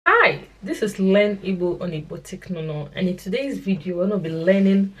This is Learn Igbo on igboticnono, and in today's video we're going to be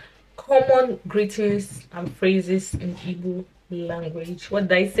learning common greetings and phrases in Igbo language. What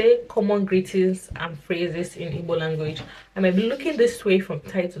did I say? Common greetings and phrases in Igbo language. I might be looking this way from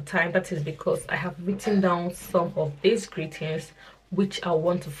time to time. That is because I have written down some of these greetings which I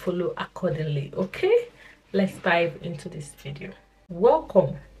want to follow accordingly. Okay, let's dive into this video.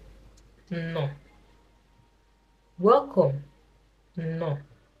 Welcome. No. Welcome. No.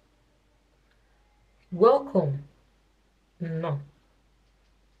 Welcome. No.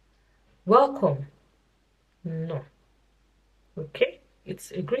 Welcome. No. Okay,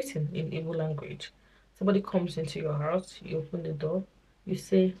 it's a greeting in Igbo language. Somebody comes into your house, you open the door, you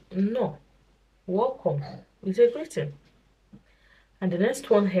say no. Welcome. It's a greeting. And the next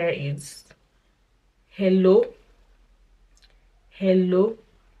one here is hello. Hello.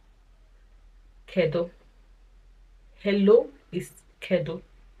 Kedo. Hello is kedo.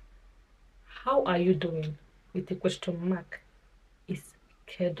 How are you doing? With a question mark is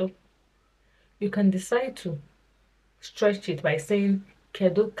kedo. You can decide to stretch it by saying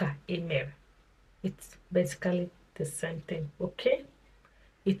kedo ka emere. It's basically the same thing, okay?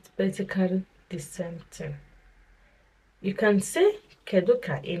 It's basically the same thing. You can say kedo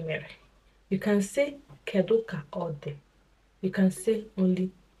ka emere. You can say kedo ka ode. You can say only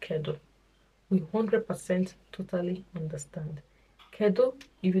kedo. We 100% totally understand. Kedo,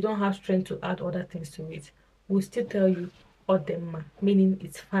 if you don't have strength to add other things to it, we'll still tell you odemma, meaning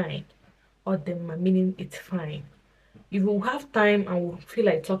it's fine. Odemma, meaning it's fine. If you have time and will feel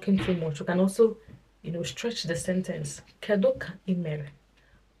like talking too much, you can also, stretch the sentence. Kedo ka imere.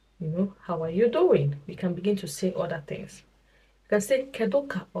 How are you doing? We can begin to say other things. You can say kedo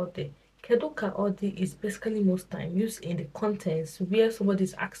ka ode. Kedo ka ode is basically most time used in the context where somebody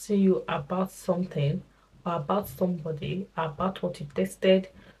is asking you about something or about somebody, about what you tasted.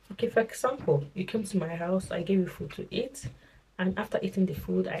 Okay, for example, you came to my house, I gave you food to eat, and after eating the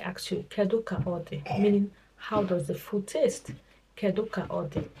food, I asked you kedo ka ode, meaning how does the food taste? Kedo ka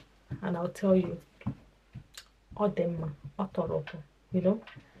ode, and I'll tell you odemma, otoroto,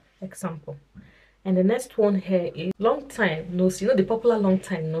 example. And the next one here is long time no see. The popular long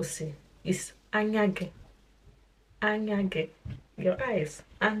time no see is anyage. Anyage. Your eyes.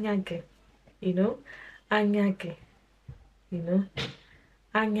 Anyage. Anyage.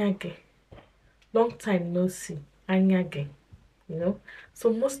 Anyage. Long time no see. Anyage.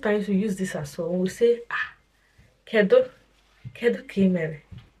 So most times we use this as well. When we say kedo kimere.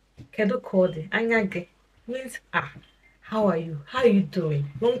 Kedo kode. Anyage means how are you? How are you doing?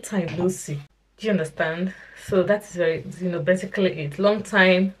 Long time no see. Do you understand? So that's very, basically it. Long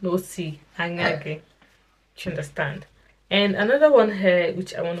time no see, anyage. Do you understand? And another one here,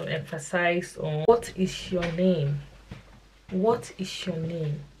 which I want to emphasize on: what is your name? What is your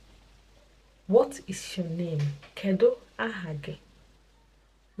name? What is your name? Kedo ahage.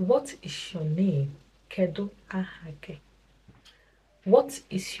 What is your name? Kedo ahage. What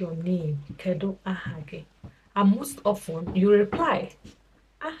is your name? Kedo ahage. And most often you reply,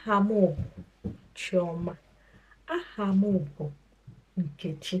 ahamo Chioma. Ahamobo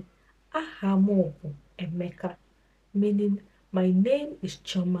Nkechi. Ahamobo Emeka. Meaning my name is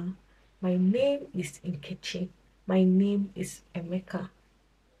Chioma. My name is Nkechi. My name is Emeka.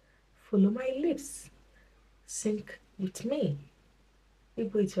 Follow my lips. Sing with me.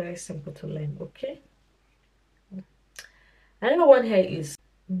 Igbo is very simple to learn, okay? Another one here is,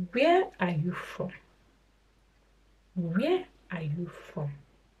 where are you from? Where are you from?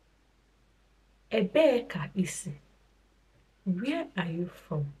 Ebe ka isi. Where are you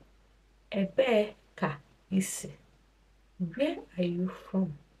from? Ebe ka isi. Where are you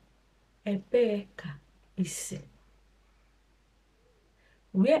from? Ebe ka isi.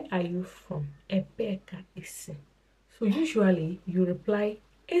 Where are you from? Ebe ka isi. So usually you reply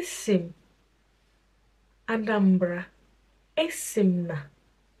esim Anambra, esim na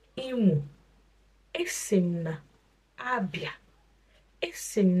Imo, esim na Abia,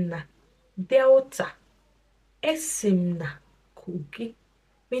 esim na Delta, esim na Kogi,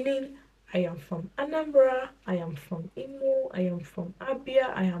 meaning I am from Anambra, I am from Imo, I am from Abia,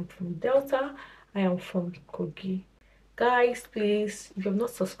 I am from Delta, I am from Kogi. Guys, please, if you have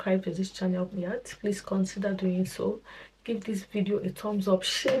not subscribed to this channel yet, please consider doing so. Give this video a thumbs up,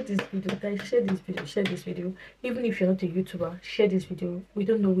 share this video, guys, share this video. Even if you're not a YouTuber, share this video. We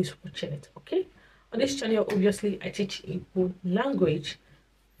don't know who's watching it, okay? On this channel, obviously, I teach Igbo language.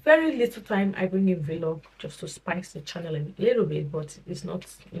 Very little time I bring in vlog just to spice the channel a little bit, but it's not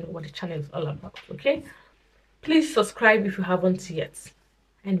what the channel is all about, okay? Please subscribe if you haven't yet,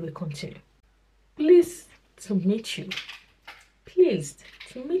 and we'll continue. Pleased to meet you. Pleased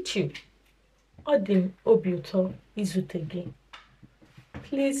to meet you. Odim obi ụtọ izute gị.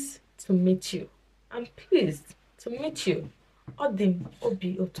 Pleased to meet you. I'm pleased to meet you. Odim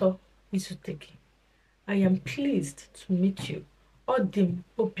obi ụtọ izute gị. I am pleased to meet you. Odim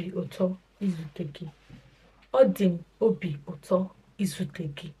obi ụtọ izute gị. Odim obi ụtọ izute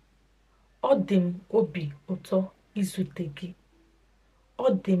gị. Odim obi ụtọ izute gị.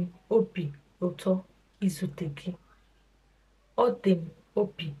 Odim obi ụtọ izute gị. Odim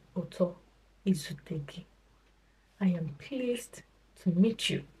obi ụtọ izute gị. I am pleased to meet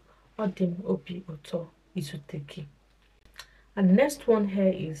you. Odim obi ụtọ izute gị. And the next one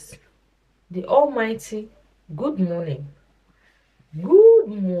here is the Almighty good morning. Good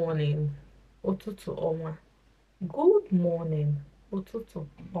morning. Ụtụtụ ọma. Good morning. Ụtụtụ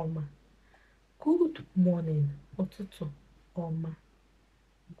ọma. Good morning. Ụtụtụ ọma.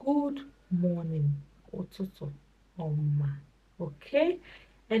 Good morning. Ụtụtụ ọma. Okay?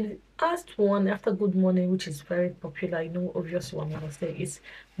 And the last one after good morning, which is very popular, you know, obviously what I'm going to say is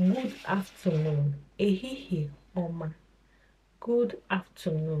good afternoon. Ehihie ọma. Good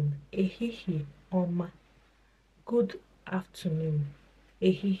afternoon. Ehihie ọma. Good afternoon.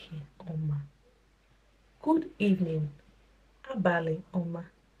 Ehihie ọma. Good evening. Abalị ọma.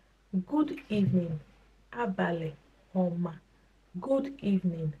 Good evening. Abalị ọma. Good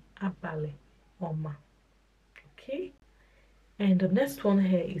evening. Abalị ọma. Okay? And the next one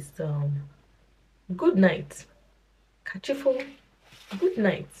here is good night. Kachifo. Good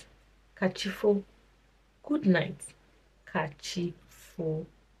night. Kachifo. Good night. Kachifo.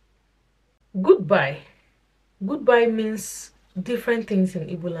 Goodbye. Goodbye means different things in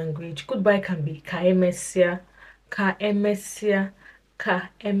Igbo language. Goodbye can be ka emesia, ka emesia, ka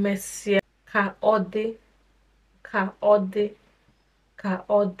emesia, ka ode, ka ode, ka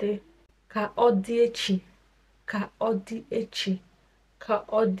ode, ka odi echi, ka odi echi, ka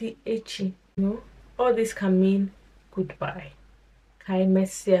odi echi. You know, all this can mean goodbye. Ka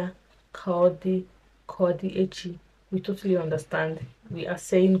emesia, ka odi echi. We totally understand. We are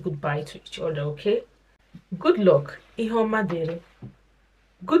saying goodbye to each other, okay? Good luck, ihe ọma dịrị.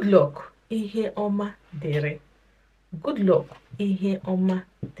 Good luck, ihe ọma dịrị. Good luck, ihe ọma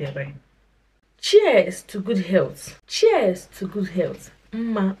dịrị. Cheers to good health. Cheers to good health.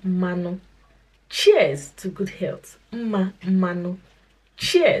 Mma mmanụ. Cheers to good health. Mma mmanụ.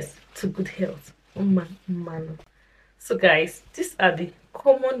 Cheers to good health. Mma mmanụ. So guys, these are the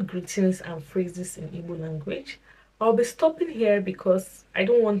common greetings and phrases in Igbo language. I'll be stopping here because I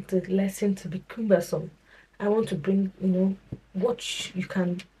don't want the lesson to be cumbersome. I want to bring, you know, what you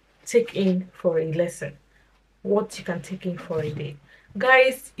can take in for a lesson, what you can take in for a day.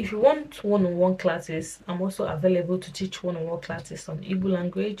 Guys, if you want one-on-one classes, I'm also available to teach one-on-one classes on Igbo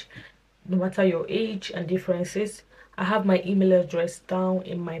language, no matter your age and differences. I have my email address down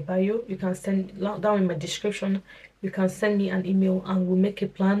in my bio. You can send down in my description. You can send me an email and we'll make a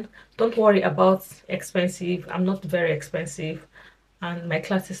plan. Don't worry about expensive. I'm not very expensive and my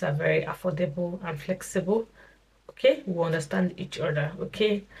classes are very affordable and flexible. Okay, we understand each other.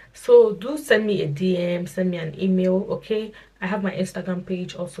 Okay, so do send me a DM, send me an email. Okay, I have my Instagram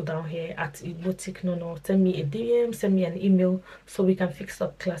page also down here at igboticnono. Send me a DM, send me an email so we can fix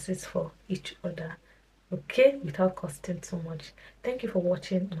up classes for each other, okay, without costing too much. Thank you for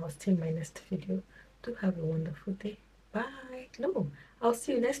watching and I'll see you in my next video. Do have a wonderful day. Bye. No, I'll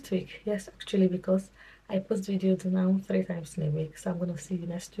see you next week. Yes, actually, because I post videos now 3 times in a week, so I'm gonna see you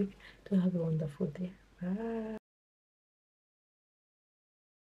next week. Do have a wonderful day. Bye.